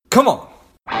Come on.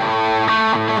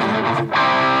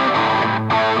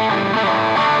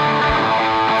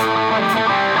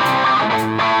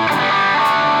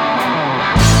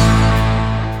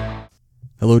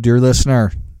 Hello, dear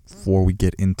listener. Before we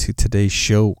get into today's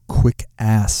show, quick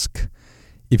ask.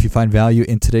 If you find value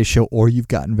in today's show or you've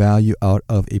gotten value out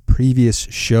of a previous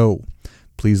show,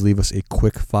 please leave us a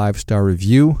quick 5-star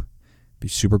review. Be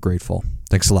super grateful.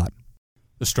 Thanks a lot.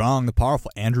 The strong, the powerful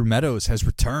Andrew Meadows has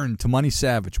returned to Money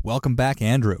Savage. Welcome back,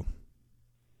 Andrew.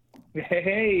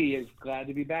 Hey, it's glad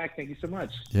to be back. Thank you so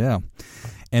much. Yeah.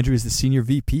 Andrew is the Senior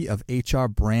VP of HR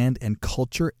Brand and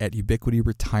Culture at Ubiquity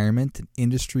Retirement, an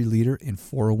industry leader in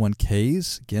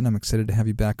 401ks. Again, I'm excited to have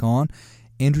you back on.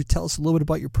 Andrew, tell us a little bit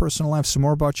about your personal life, some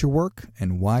more about your work,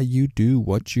 and why you do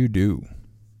what you do.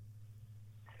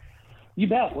 You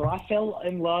bet. Well, I fell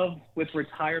in love with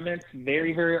retirement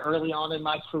very, very early on in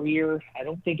my career. I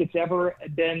don't think it's ever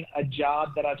been a job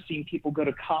that I've seen people go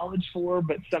to college for,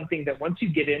 but something that once you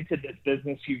get into this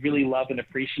business, you really love and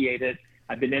appreciate it.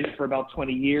 I've been in it for about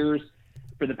 20 years.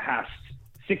 For the past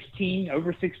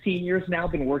over 16 years now,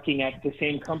 been working at the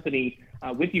same company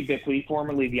with Ubiquity,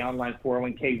 formerly the online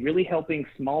 401k, really helping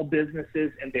small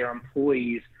businesses and their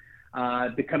employees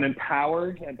become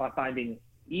empowered and by finding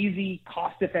easy,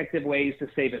 cost-effective ways to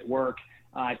save at work.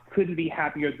 Couldn't be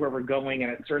happier with where we're going,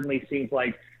 and it certainly seems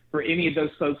like for any of those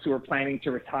folks who are planning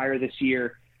to retire this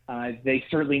year, they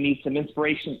certainly need some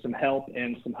inspiration, some help,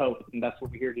 and some hope, and that's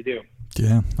what we're here to do.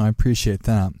 Yeah, I appreciate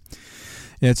that.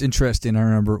 Yeah, it's interesting. I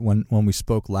remember when we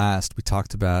spoke last, we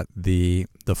talked about the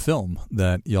film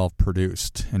that y'all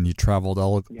produced, and you traveled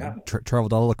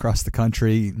traveled all across the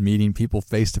country, meeting people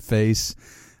face to face.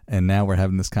 And now we're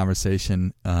having this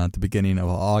conversation at the beginning of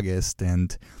August,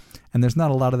 and there's not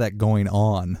a lot of that going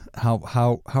on.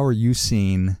 How are you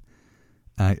seeing,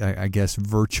 I guess,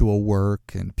 virtual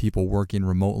work and people working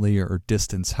remotely or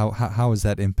distance? How has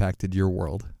that impacted your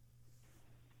world?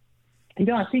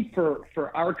 I think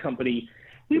for our company,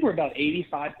 we were about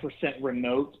 85%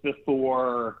 remote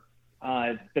before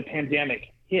the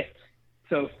pandemic hit.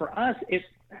 So for us, it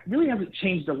really hasn't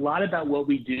changed a lot about what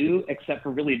we do, except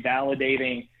for really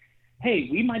validating, hey,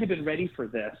 we might have been ready for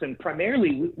this. And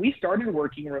primarily, we started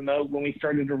working remote when we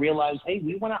started to realize, hey,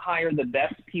 we want to hire the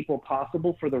best people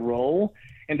possible for the role.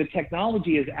 And the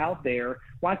technology is out there.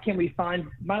 Why can't we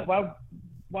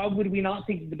why would we not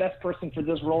think the best person for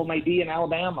this role might be in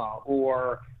Alabama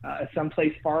or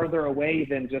someplace farther away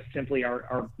than just simply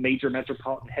our major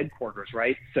metropolitan headquarters,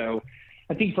 right? So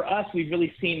I think for us, we've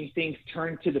really seen things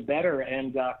turn to the better.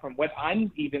 And from what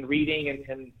I'm even reading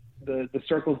and the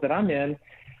circles that I'm in,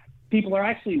 people are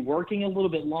actually working a little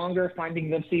bit longer, finding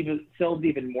themselves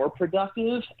even more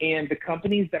productive. And the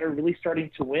companies that are really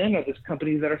starting to win are those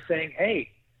companies that are saying,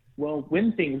 hey, well,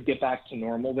 when things get back to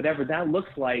normal, whatever that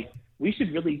looks like, we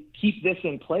should really keep this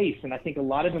in place. And I think a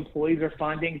lot of employees are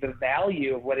finding the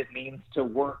value of what it means to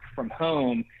work from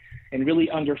home and really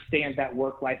understand that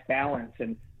work-life balance.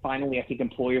 And finally, I think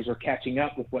employers are catching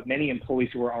up with what many employees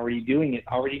who are already doing it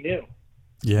already knew.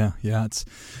 Yeah, it's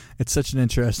such an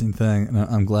interesting thing, and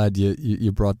I'm glad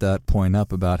you brought that point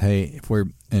up about, hey, if we're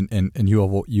and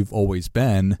you've always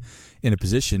been in a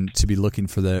position to be looking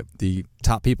for the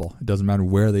top people. It doesn't matter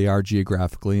where they are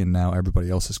geographically, and now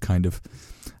everybody else is kind of,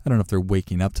 I don't know if they're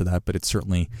waking up to that, but it's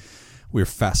certainly, we're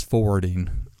fast forwarding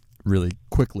really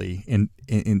quickly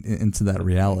into that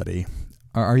reality.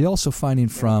 Are you also finding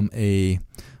from a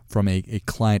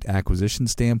client acquisition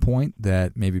standpoint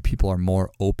that maybe people are more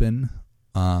open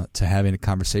to having a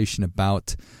conversation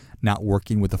about not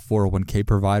working with a 401k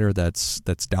provider that's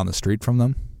down the street from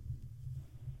them?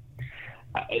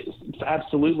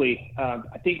 Absolutely.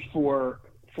 I think for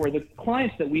the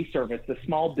clients that we service, the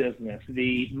small business,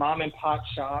 the mom and pop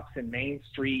shops and main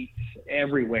streets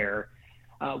everywhere,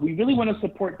 we really want to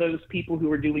support those people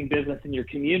who are doing business in your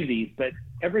communities. But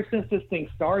ever since this thing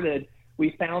started,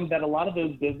 we found that a lot of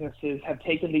those businesses have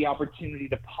taken the opportunity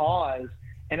to pause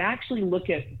and actually look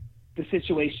at the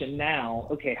situation now.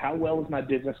 Okay, how well is my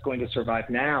business going to survive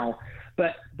now?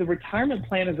 But the retirement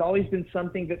plan has always been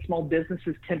something that small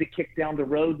businesses tend to kick down the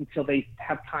road until they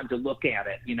have time to look at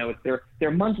it. It's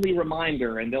their monthly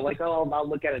reminder, and they're like, oh, I'll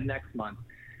look at it next month.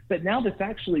 But now this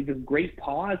great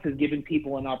pause has given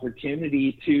people an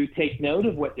opportunity to take note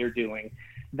of what they're doing.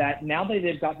 That now that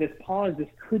they've got this pause, this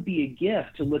could be a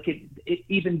gift to look at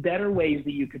even better ways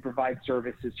that you could provide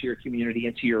services to your community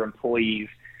and to your employees.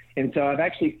 And so I've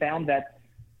actually found that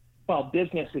while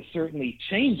business is certainly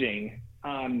changing,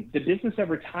 the business of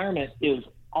retirement is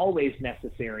always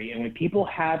necessary. And when people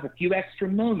have a few extra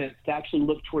moments to actually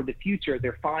look toward the future,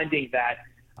 they're finding that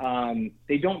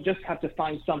They don't just have to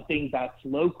find something that's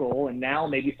local, and now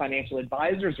maybe financial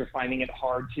advisors are finding it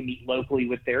hard to meet locally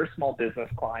with their small business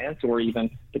clients or even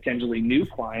potentially new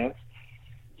clients.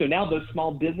 So now those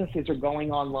small businesses are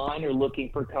going online or looking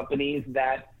for companies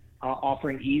that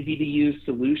offering easy-to-use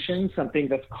solutions, something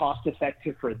that's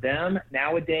cost-effective for them.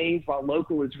 Nowadays, while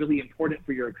local is really important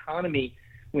for your economy,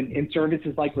 when in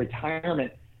services like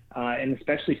retirement, and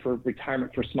especially for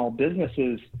retirement for small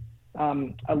businesses,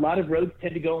 a lot of roads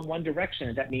tend to go in one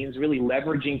direction. That means really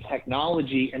leveraging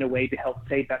technology in a way to help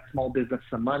save that small business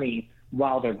some money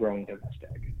while they're growing their nest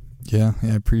egg. Yeah,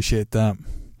 I appreciate that.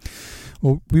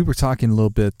 Well, we were talking a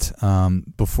little bit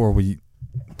before we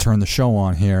turned the show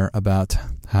on here about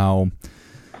how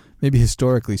maybe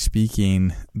historically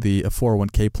speaking, the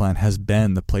 401k plan has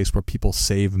been the place where people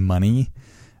save money.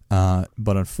 But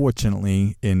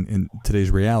unfortunately, in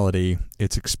today's reality,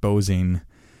 it's exposing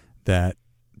that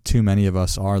too many of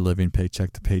us are living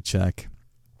paycheck to paycheck.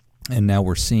 And now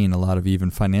we're seeing a lot of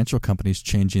even financial companies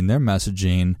changing their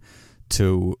messaging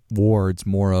towards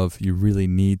more of you really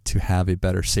need to have a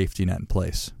better safety net in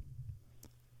place.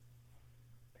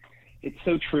 It's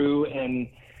so true. And,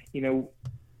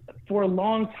 for a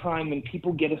long time, when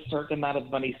people get a certain amount of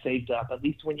money saved up, at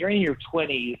least when you're in your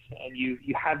 20s and you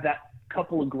have that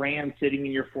couple of grand sitting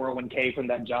in your 401k from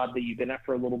that job that you've been at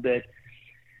for a little bit,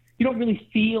 you don't really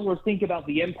feel or think about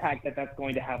the impact that that's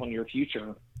going to have on your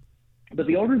future. But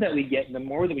the older that we get and the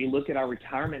more that we look at our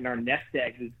retirement and our nest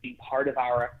eggs as being part of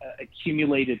our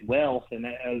accumulated wealth and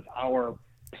as our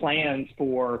plans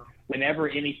for whenever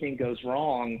anything goes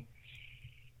wrong,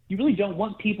 you really don't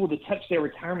want people to touch their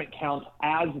retirement account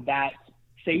as that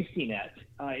safety net.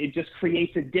 It just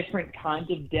creates a different kind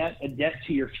of debt, a debt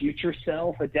to your future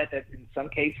self, a debt that in some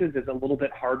cases is a little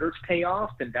bit harder to pay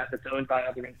off than debt that's owned by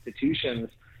other institutions.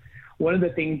 One of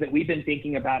the things that we've been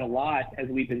thinking about a lot as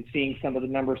we've been seeing some of the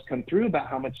numbers come through about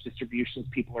how much distributions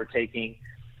people are taking,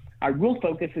 our real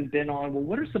focus has been on, well,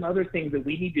 what are some other things that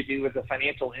we need to do as a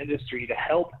financial industry to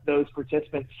help those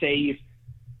participants save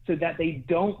so that they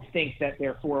don't think that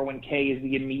their 401k is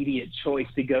the immediate choice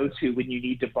to go to when you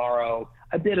need to borrow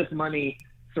a bit of money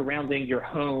surrounding your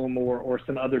home or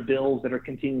some other bills that are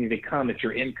continuing to come if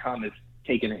your income is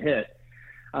taking a hit.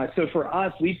 So for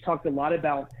us, we've talked a lot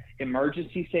about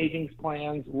emergency savings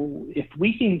plans. If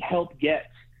we can help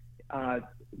get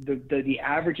the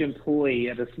average employee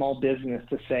at a small business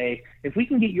to say, if we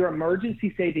can get your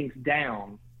emergency savings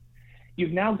down,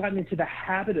 you've now gotten into the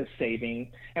habit of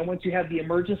saving. And once you have the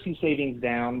emergency savings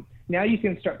down, now you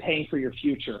can start paying for your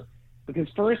future. Because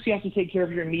first you have to take care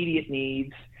of your immediate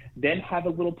needs, then have a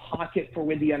little pocket for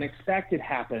when the unexpected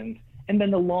happens, and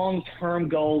then the long-term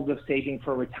goals of saving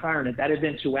for retirement, that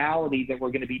eventuality that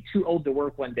we're going to be too old to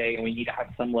work one day and we need to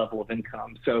have some level of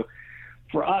income. So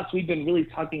for us, we've been really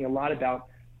talking a lot about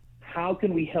how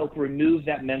can we help remove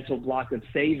that mental block of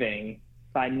saving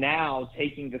by now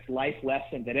taking this life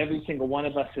lesson that every single one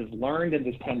of us has learned in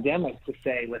this pandemic to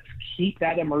say, let's keep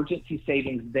that emergency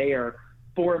savings there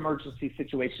for emergency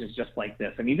situations just like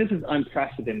this. I mean, this is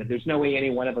unprecedented. There's no way any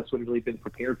one of us would have really been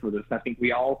prepared for this. I think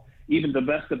we all, even the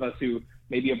best of us who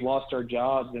maybe have lost our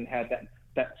jobs and had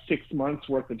that 6 months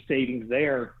worth of savings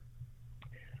there,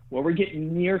 well, we're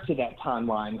getting near to that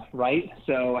timeline, right?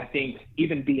 So I think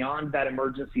even beyond that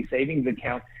emergency savings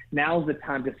account, now's the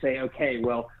time to say, okay,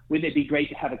 well, wouldn't it be great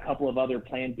to have a couple of other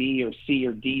plan B or C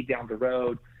or D down the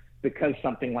road because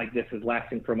something like this is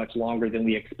lasting for much longer than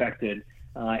we expected?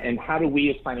 And how do we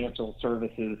as financial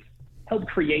services help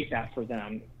create that for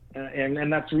them?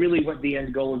 And that's really what the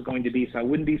end goal is going to be. So I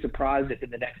wouldn't be surprised if in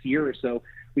the next year or so,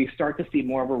 we start to see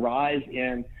more of a rise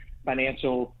in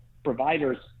financial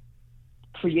providers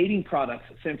creating products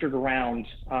centered around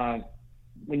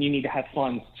when you need to have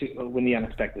funds when the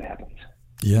unexpected happens.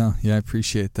 Yeah, I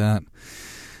appreciate that.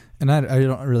 And I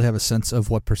don't really have a sense of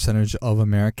what percentage of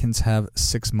Americans have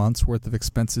 6 months worth of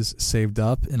expenses saved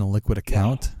up in a liquid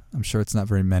account. Yeah. I'm sure it's not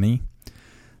very many.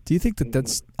 Do you think that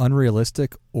that's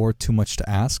unrealistic or too much to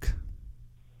ask?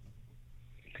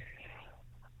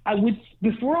 I would,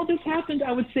 before all this happened,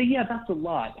 I would say, yeah, that's a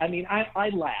lot. I mean, I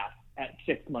laugh at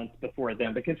 6 months before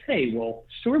then because, hey, well,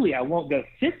 surely I won't go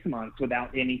 6 months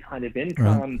without any kind of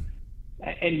income.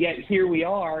 Right. And yet here we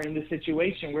are in the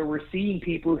situation where we're seeing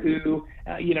people who,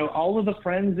 all of the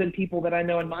friends and people that I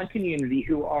know in my community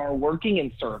who are working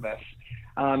in service,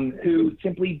 who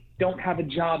simply don't have a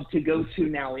job to go to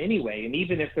now anyway. And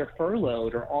even if they're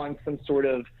furloughed or on some sort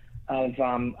of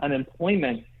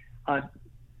unemployment,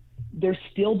 there's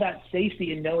still that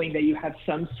safety in knowing that you have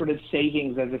some sort of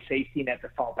savings as a safety net to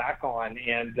fall back on.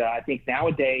 And I think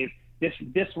nowadays,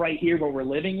 this right here, what we're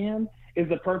living in, is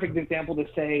the perfect example to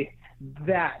say,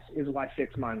 That is why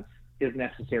 6 months is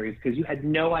necessary, because you had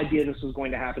no idea this was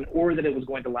going to happen or that it was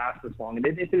going to last this long. And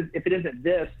if it isn't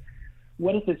this,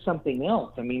 what if it's something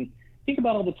else? I mean, think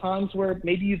about all the times where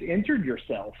maybe you've injured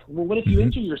yourself. Well, what if you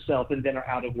injure yourself and then are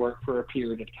out of work for a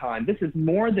period of time? This is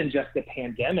more than just a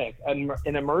pandemic.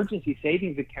 An emergency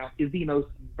savings account is the most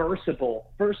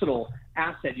versatile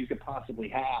asset you could possibly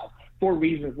have for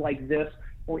reasons like this,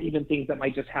 or even things that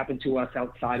might just happen to us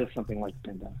outside of something like the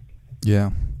pandemic. Yeah,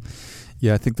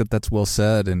 I think that's well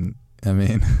said. And I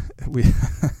mean, we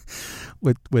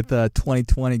with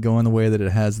 2020 going the way that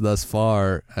it has thus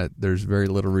far, there's very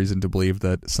little reason to believe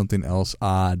that something else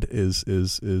odd is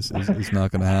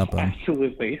not going to happen.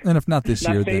 Absolutely. And if not this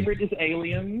year, my favorite is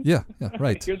Aliens. Yeah,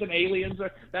 right. Here's an Aliens.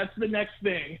 That's the next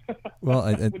thing. Well,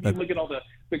 when you look at all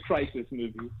the crisis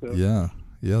movies. So. Yeah.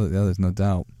 There's no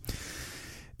doubt.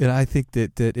 And I think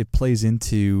that it plays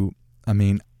into. I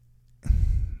mean,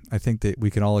 I think that we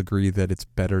can all agree that it's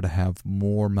better to have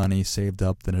more money saved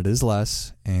up than it is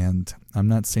less. And I'm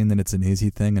not saying that it's an easy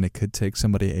thing, and it could take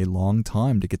somebody a long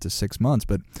time to get to 6 months,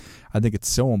 but I think it's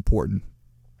so important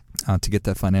to get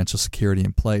that financial security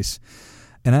in place.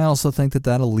 And I also think that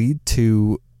that'll lead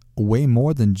to way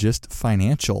more than just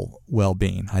financial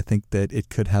well-being. I think that it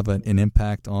could have an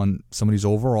impact on somebody's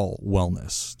overall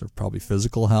wellness, their probably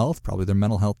physical health, probably their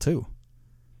mental health too.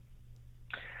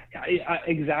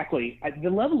 Exactly. The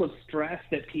level of stress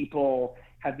that people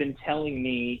have been telling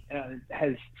me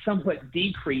has somewhat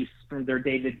decreased from their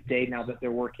day-to-day now that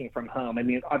they're working from home. I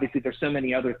mean, obviously there's so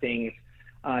many other things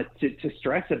to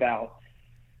stress about.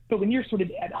 But when you're sort of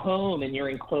at home and you're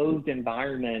enclosed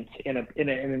environment in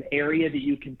an area that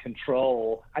you can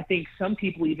control, I think some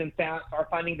people even are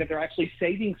finding that they're actually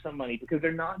saving some money because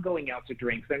they're not going out to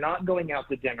drinks, they're not going out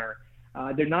to dinner.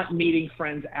 They're not meeting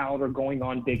friends out or going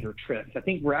on bigger trips. I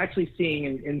think we're actually seeing,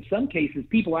 in some cases,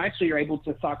 people actually are able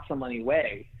to sock some money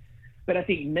away. But I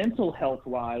think mental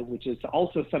health-wise, which is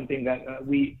also something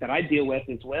that I deal with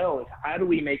as well, is how do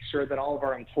we make sure that all of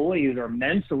our employees are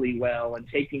mentally well and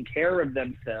taking care of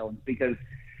themselves? Because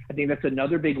I think that's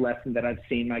another big lesson that I've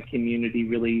seen my community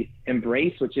really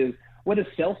embrace, which is, what does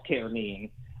self-care mean?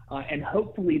 And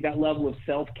hopefully that level of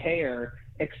self-care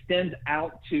extends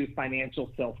out to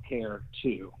financial self-care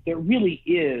too. There really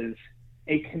is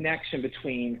a connection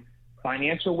between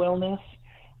financial wellness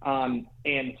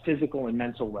and physical and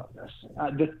mental wellness.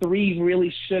 The three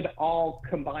really should all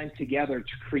combine together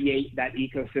to create that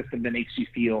ecosystem that makes you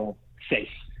feel safe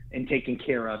and taken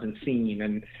care of and seen.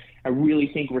 And I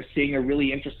really think we're seeing a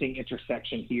really interesting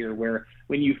intersection here, where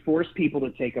when you force people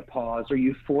to take a pause, or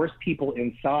you force people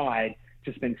inside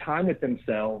to spend time with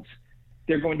themselves,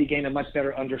 they're going to gain a much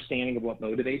better understanding of what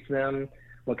motivates them,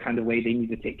 what kind of way they need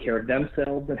to take care of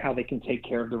themselves, and how they can take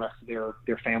care of the rest of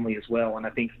their family as well. And I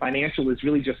think financial is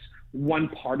really just one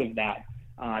part of that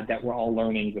that we're all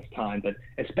learning this time, but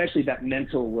especially that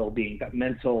mental well-being, that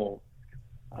mental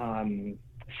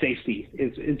safety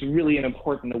is really an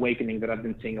important awakening that I've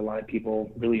been seeing a lot of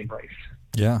people really embrace.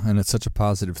 Yeah, and it's such a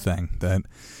positive thing that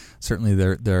certainly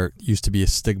there used to be a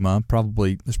stigma.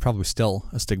 There's probably still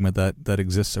a stigma that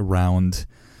exists around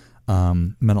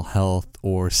mental health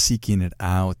or seeking it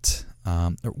out,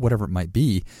 or whatever it might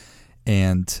be.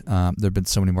 And there have been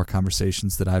so many more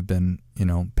conversations that I've been,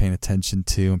 paying attention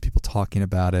to, and people talking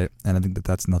about it. And I think that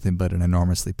that's nothing but an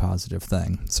enormously positive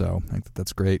thing. So I think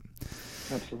that's great.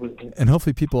 Absolutely. And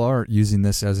hopefully people are using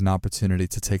this as an opportunity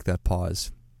to take that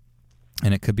pause.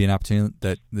 And it could be an opportunity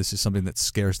that this is something that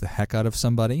scares the heck out of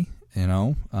somebody,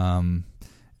 and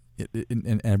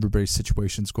everybody's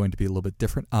situation is going to be a little bit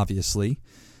different, obviously.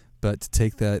 But to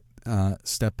take that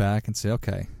step back and say,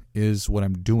 okay, is what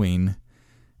I'm doing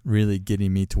really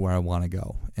getting me to where I want to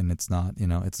go? And it's not,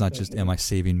 it's not just, am I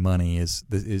saving money? Is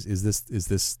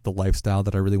this the lifestyle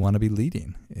that I really want to be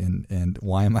leading? And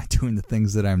why am I doing the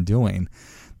things that I'm doing?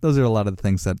 Those are a lot of the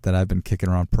things that I've been kicking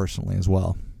around personally as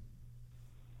well.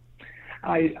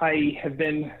 I have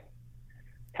been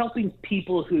helping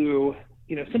people who,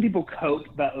 some people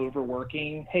cope by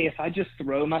overworking. Hey, if I just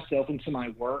throw myself into my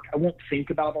work, I won't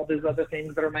think about all those other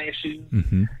things that are my issues.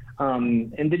 Mm-hmm.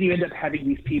 And then you end up having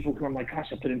these people who are like, gosh,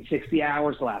 I put in 60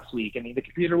 hours last week. I mean, the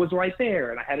computer was right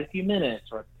there and I had a few minutes,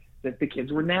 or that the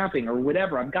kids were napping or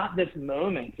whatever. I've got this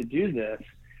moment to do this.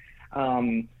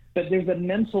 But there's a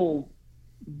mental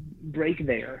break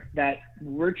there that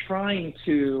we're trying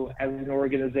to, as an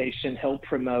organization, help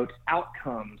promote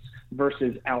outcomes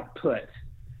versus output.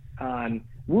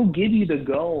 We'll give you the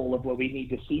goal of what we need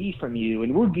to see from you,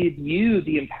 and we'll give you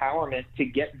the empowerment to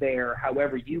get there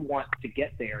however you want to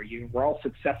get there. We're all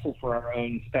successful for our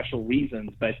own special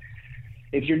reasons, but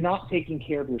if you're not taking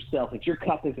care of yourself, if your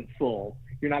cup isn't full,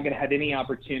 you're not going to have any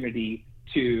opportunity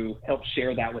to help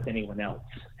share that with anyone else.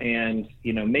 And,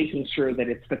 making sure that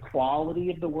it's the quality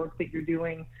of the work that you're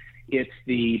doing, it's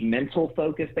the mental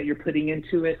focus that you're putting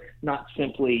into it, not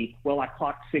simply, I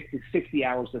clocked 60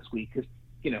 hours this week, because,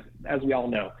 as we all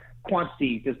know,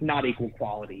 quantity does not equal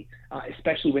quality,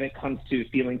 especially when it comes to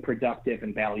feeling productive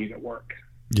and valued at work.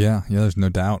 Yeah, there's no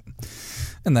doubt.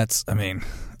 And that's,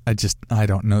 I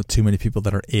don't know too many people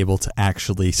that are able to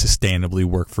actually sustainably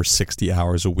work for 60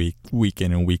 hours a week, week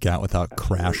in and week out, without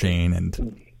crashing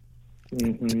and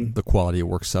the quality of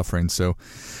work suffering. So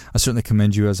I certainly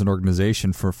commend you as an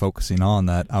organization for focusing on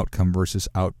that outcome versus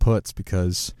outputs,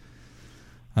 because,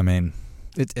 I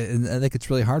think it's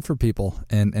really hard for people.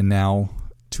 And now,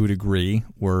 to a degree,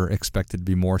 we're expected to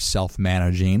be more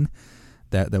self-managing,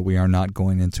 that we are not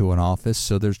going into an office.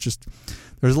 So there's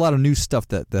a lot of new stuff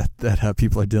that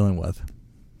people are dealing with.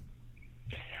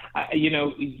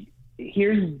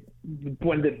 Here's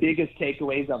one of the biggest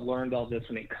takeaways I've learned all this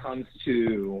when it comes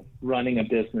to running a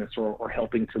business or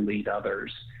helping to lead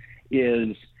others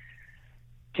is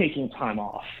taking time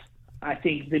off. I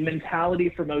think the mentality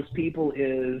for most people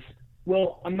is,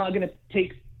 I'm not going to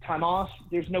take time off.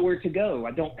 There's nowhere to go.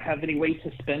 I don't have any way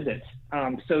to spend it.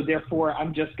 So therefore,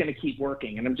 I'm just going to keep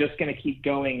working, and I'm just going to keep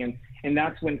going. And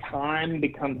that's when time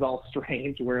becomes all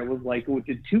strange, where it was like,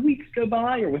 did 2 weeks go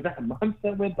by, or was that a month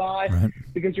that went by? Right.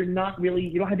 Because you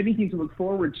don't have anything to look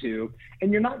forward to,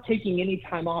 and you're not taking any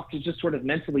time off to just sort of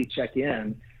mentally check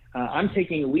in. I'm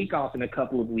taking a week off in a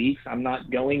couple of weeks. I'm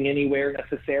not going anywhere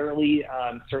necessarily.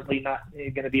 Certainly not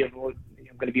going to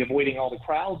be avoiding all the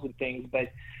crowds and things,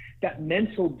 but that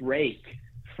mental break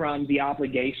from the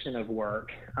obligation of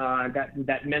work,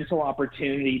 that mental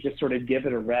opportunity to sort of give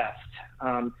it a rest.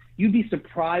 You'd be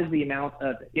surprised the amount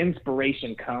of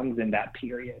inspiration comes in that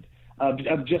period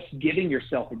of just giving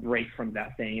yourself a break from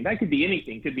that thing. And that could be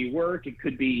anything. It could be work. It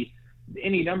could be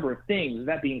any number of things.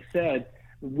 That being said,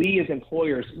 we as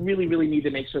employers really, really need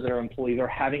to make sure that our employees are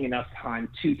having enough time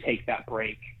to take that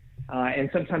break. And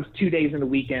sometimes 2 days in the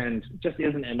weekend just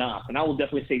isn't enough. And I will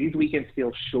definitely say these weekends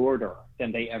feel shorter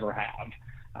than they ever have.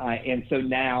 And so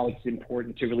now it's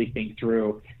important to really think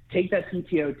through, take that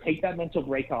PTO, take that mental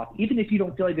break off. Even if you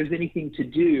don't feel like there's anything to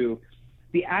do,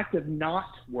 the act of not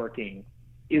working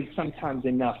is sometimes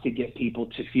enough to get people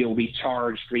to feel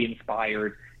recharged,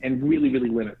 re-inspired, and really, really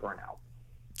limit burnout.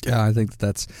 Yeah, I think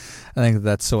that's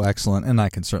so excellent, and I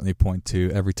can certainly point to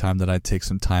every time that I take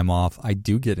some time off, I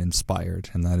do get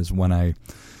inspired, and that is when I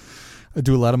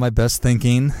do a lot of my best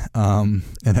thinking. And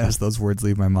as those words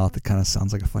leave my mouth, it kind of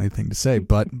sounds like a funny thing to say,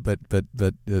 but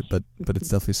it's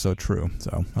definitely so true.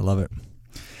 So I love it.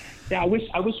 Yeah, I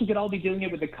wish we could all be doing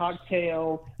it with a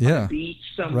cocktail on a beach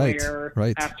somewhere,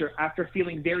 right. after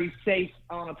feeling very safe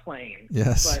on a plane.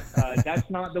 Yes, but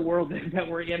that's not the world that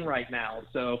we're in right now.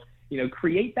 So,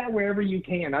 create that wherever you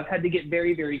can. I've had to get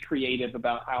very, very creative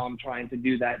about how I'm trying to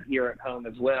do that here at home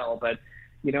as well. But,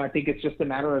 I think it's just a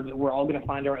matter of we're all going to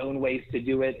find our own ways to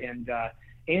do it, and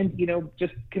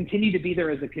just continue to be there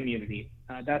as a community.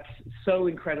 That's so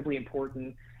incredibly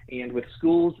important. And with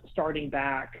schools starting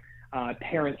back,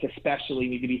 parents especially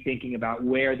need to be thinking about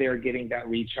where they're getting that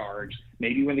recharge.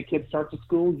 Maybe when the kids start to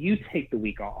school, you take the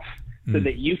week off so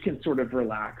that you can sort of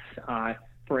relax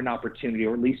for an opportunity,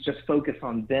 or at least just focus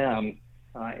on them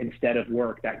instead of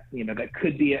work. That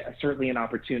could be certainly an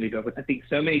opportunity. But with, I think,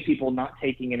 so many people not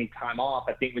taking any time off,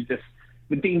 I think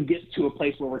when things get to a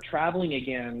place where we're traveling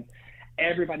again,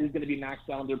 everybody's going to be maxed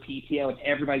out on their PTO, and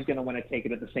everybody's going to want to take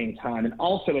it at the same time. And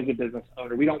also, as a business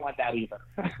owner, we don't want that either.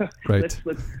 Right.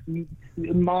 Let's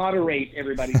moderate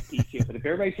everybody's PTO. But if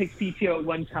everybody takes PTO at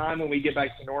one time when we get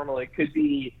back to normal, it could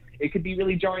be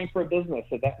really jarring for a business.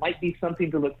 So that might be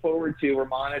something to look forward to or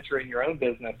monitor in your own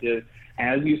business, is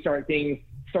as you start seeing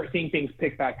things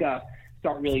pick back up,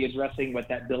 start really addressing what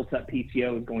that built-up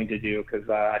PTO is going to do, because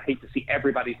I'd hate to see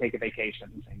everybody take a vacation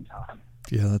at the same time.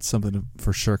 Yeah, that's something to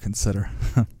for sure consider.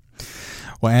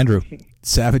 Well, Andrew,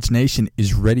 Savage Nation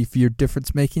is ready for your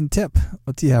difference-making tip.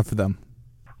 What do you have for them?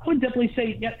 I would definitely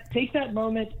say, take that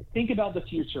moment, think about the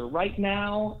future. Right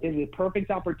now is a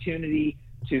perfect opportunity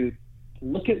to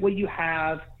look at what you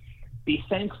have, be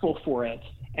thankful for it,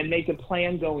 and make a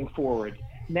plan going forward.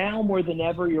 Now more than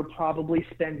ever, you're probably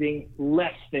spending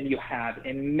less than you have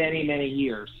in many, many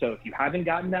years. So if you haven't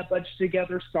gotten that budget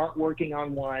together, start working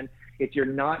on one. If you're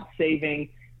not saving,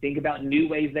 think about new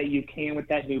ways that you can with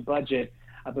that new budget.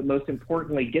 But most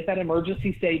importantly, get that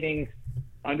emergency savings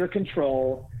under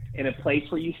control in a place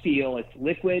where you feel it's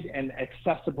liquid and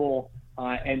accessible,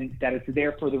 and that it's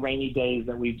there for the rainy days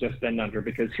that we've just been under,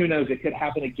 because who knows, it could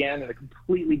happen again in a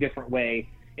completely different way,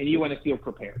 and you want to feel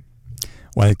prepared.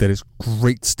 Well, I think that is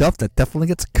great stuff. That definitely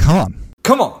gets a con.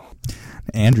 Come on.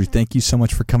 Andrew, thank you so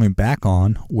much for coming back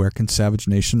on. Where can Savage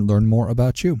Nation learn more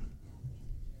about you?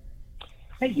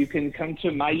 Hey, you can come to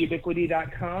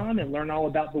myubiquity.com and learn all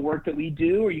about the work that we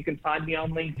do, or you can find me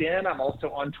on LinkedIn. I'm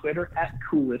also on Twitter at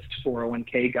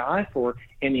Coolest401k Guy for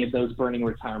any of those burning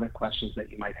retirement questions that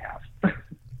you might have.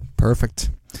 Perfect.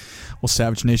 Well,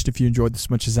 Savage Nation, if you enjoyed this as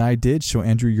much as I did, show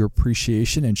Andrew your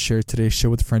appreciation and share today's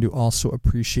show with a friend who also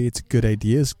appreciates good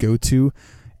ideas. Go to,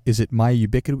 is it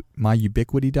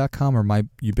myubiquity.com or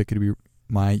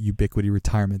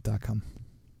myubiquityretirement.com?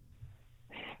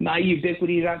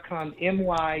 myubiquity.com,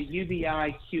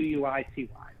 myubiquity.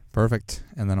 Perfect.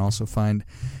 And then also find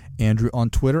Andrew on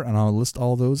Twitter, and I'll list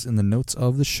all those in the notes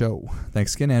of the show.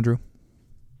 Thanks again, Andrew.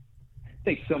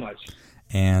 Thanks so much.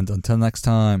 And until next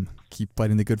time, keep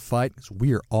fighting the good fight, because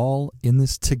we are all in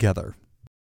this together.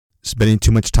 Spending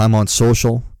too much time on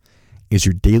social? Is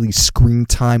your daily screen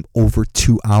time over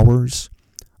 2 hours?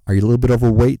 Are you a little bit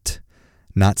overweight?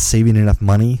 Not saving enough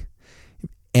money?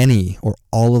 Any or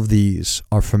all of these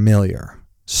are familiar,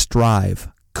 Strive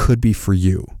could be for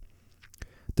you.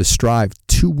 The Strive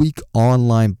 2-week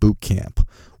online boot camp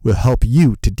will help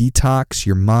you to detox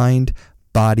your mind,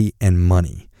 body, and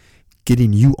money,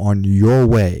 getting you on your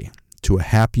way to a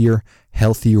happier,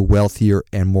 healthier, wealthier,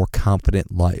 and more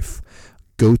confident life.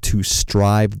 Go to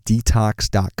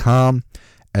strivedetox.com,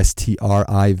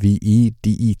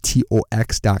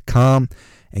 strivedetox.com,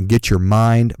 and get your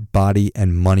mind, body,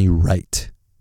 and money right.